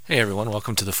Hey everyone,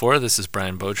 welcome to the Fora. This is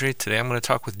Brian Beaudry. Today I'm going to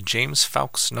talk with James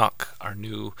Foulkes-Nock, our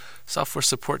new software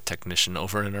support technician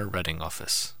over in our Reading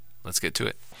office. Let's get to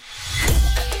it.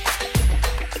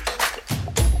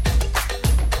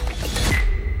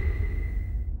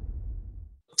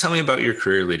 Tell me about your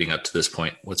career leading up to this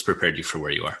point. What's prepared you for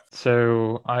where you are?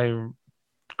 So I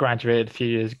graduated a few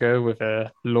years ago with a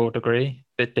law degree,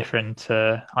 a bit different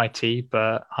to IT,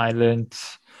 but I learned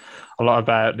a lot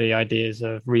about the ideas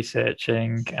of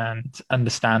researching and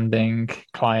understanding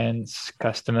clients,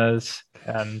 customers,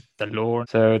 and the law.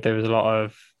 So there was a lot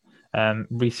of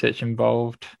research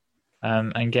involved,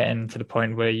 and getting to the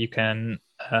point where you can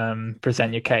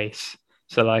present your case.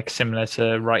 So like similar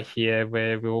to right here,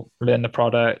 where we'll learn the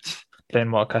product, learn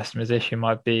what a customer's issue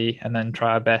might be, and then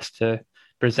try our best to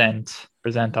present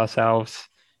ourselves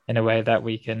in a way that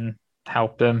we can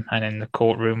help them. And in the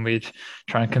courtroom, we'd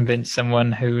try and convince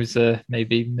someone who's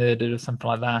maybe murdered or something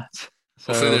like that.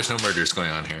 Hopefully So there's no murders going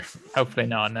on here. hopefully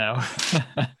not, no.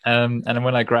 And then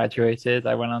when I graduated,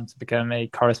 I went on to become a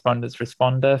correspondence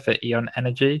responder for Eon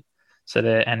Energy, so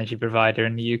the energy provider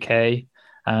in the UK.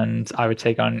 And I would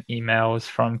take on emails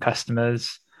from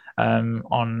customers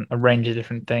on a range of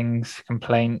different things,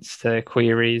 complaints to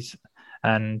queries,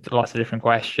 and lots of different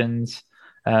questions.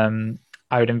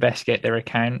 I would investigate their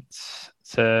accounts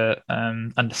to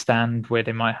understand where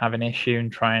they might have an issue and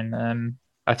try and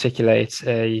articulate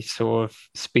a sort of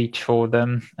speech for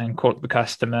them and call up the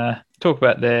customer, talk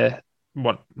about their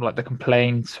what like the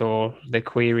complaints or the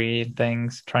query and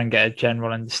things, try and get a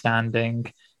general understanding,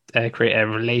 create a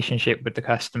relationship with the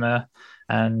customer,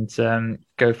 and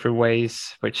go through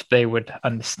ways which they would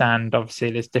understand.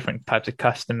 Obviously, there's different types of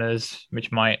customers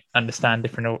which might understand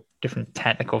different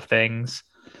technical things.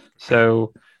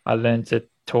 So I learned to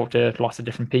talk to lots of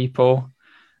different people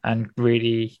and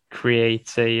really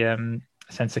create a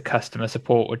sense of customer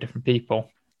support with different people.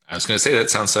 I was going to say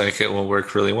that sounds like it will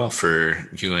work really well for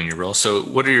you and your role. So,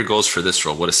 what are your goals for this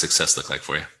role? What does success look like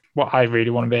for you? What I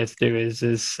really want to be able to do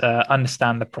is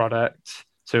understand the product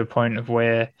to a point of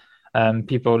where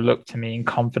people look to me in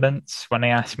confidence when they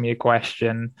ask me a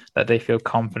question, that they feel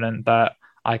confident that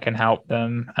I can help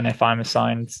them. And if I'm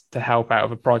assigned to help out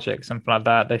of a project, something like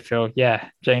that, they feel, yeah,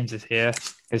 James is here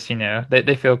because,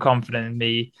 they feel confident in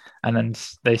me, and then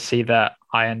they see that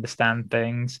I understand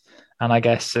things. And I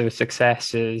guess so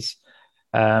success is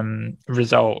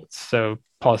results. So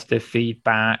positive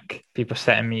feedback, people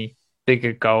setting me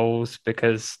bigger goals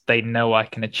because they know I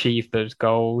can achieve those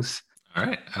goals. All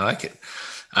right, I like it.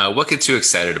 What gets you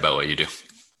excited about what you do?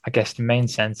 I guess the main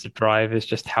sense of drive is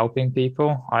just helping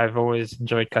people. I've always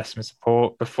enjoyed customer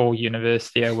support. Before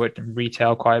university, I worked in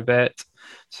retail quite a bit.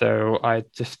 So I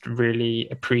just really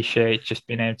appreciate just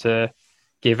being able to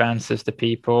give answers to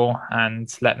people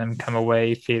and let them come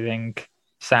away feeling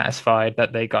satisfied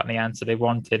that they got the answer they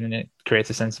wanted. And it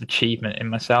creates a sense of achievement in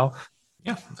myself.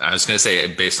 Yeah, I was going to say,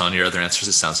 based on your other answers,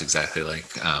 it sounds exactly like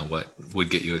what would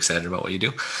get you excited about what you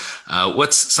do.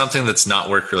 What's something that's not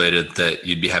work related that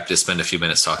you'd be happy to spend a few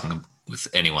minutes talking with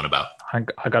anyone about? I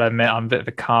got to admit, I'm a bit of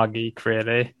a car geek,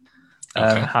 really.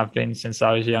 Okay. Have been since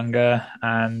I was younger,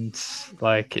 and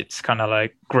like it's kind of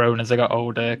like grown as I got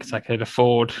older because I could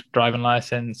afford driving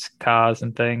license, cars,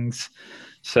 and things.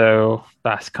 So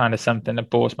that's kind of something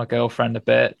that bores my girlfriend a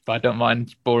bit, but I don't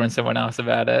mind boring someone else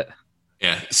about it.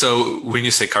 Yeah. So when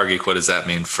you say car geek, what does that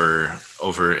mean for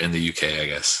over in the UK, I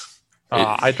guess?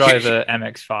 I drive a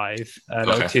MX-5, a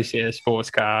little Okay. two-seater sports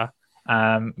car.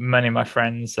 Many of my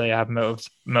friends, they have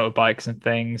motorbikes and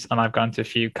things, and I've gone to a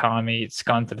few car meets,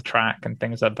 gone to the track and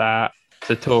things like that.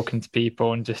 So talking to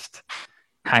people and just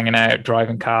hanging out,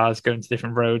 driving cars, going to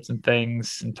different roads and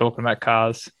things, and talking about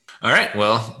cars. All right.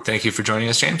 Well, thank you for joining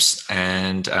us, James,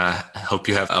 and hope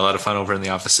you have a lot of fun over in the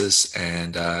offices.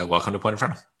 And welcome to Point of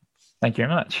Front. Thank you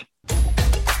very much.